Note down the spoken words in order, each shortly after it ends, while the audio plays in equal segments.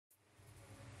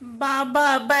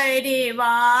बाबा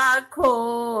बरेवा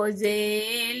खोजे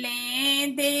ले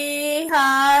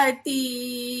देहाती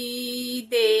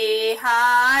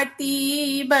देहाती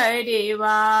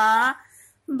बरेवा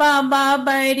बाबा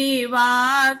बरेवा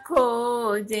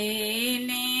खोजे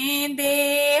ले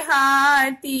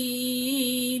देहाती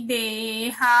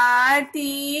देहाती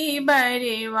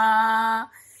बरेवा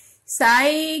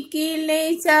साइकिल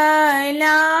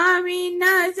चलावी न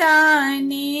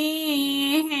जाने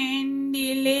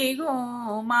हैंडल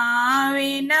घुमावे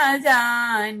न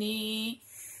जाने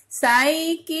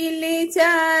साइकिल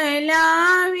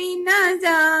चलावी न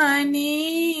जाने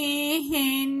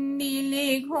हैंडल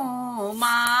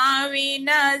घुमावे न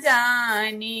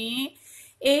जाने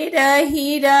ए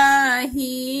रही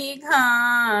रही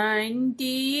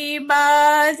घंटी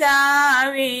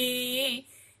बजावे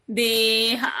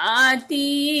देहाती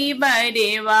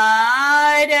बरेवा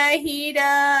रही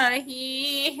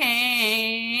रही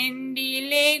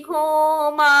हैंडल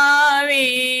घुमावे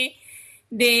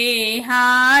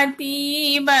देहाती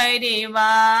बरेवा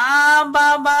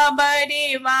बाबा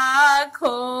बरेवा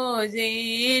खोजे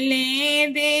ले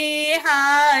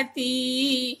देहाती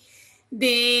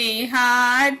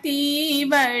देहाती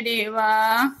बरेवा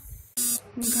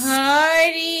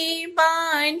घड़ी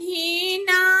बांधी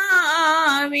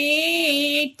नावे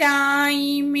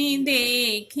टाइम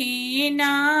देखे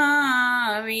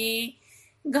नावे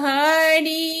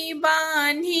घड़ी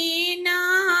बांधी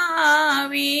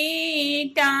नावे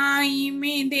टाइम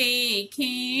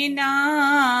देखे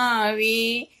नावे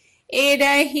ए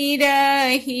रही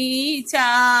रही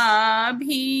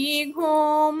चाभी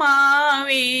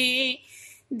घुमावे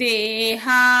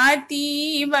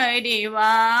देहाती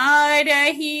बरेवा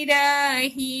रही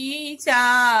रही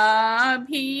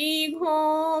चाभी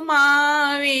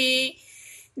घुमावे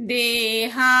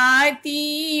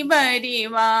देहाती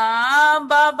बरेवा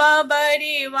बाबा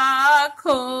बरेवा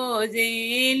खोजे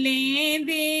ले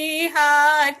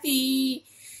देहाती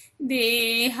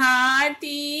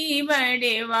देहाती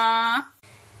बरेवा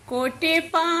कोट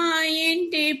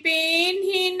पैंट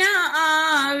पहने न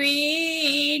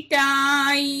आवे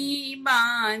टाई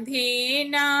बांधे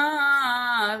न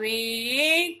आवे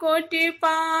कोट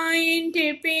पैंट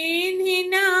पहने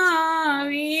न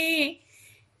आवे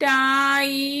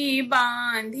टाई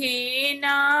बांधे न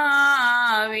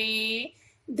आवे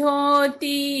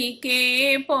धोती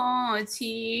के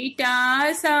पोंछीटा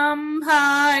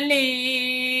संभाले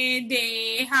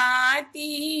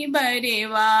देहाती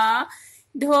बरेवा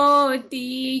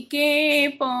धोती के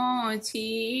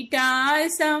पोंछीटा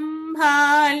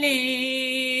संभाले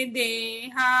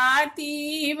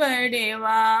देहाती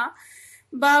बरेवा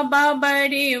बाबा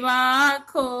बरेवा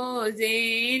खोजे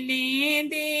ले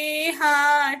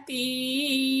देहाती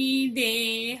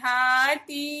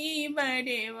देहाती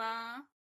बरेवा।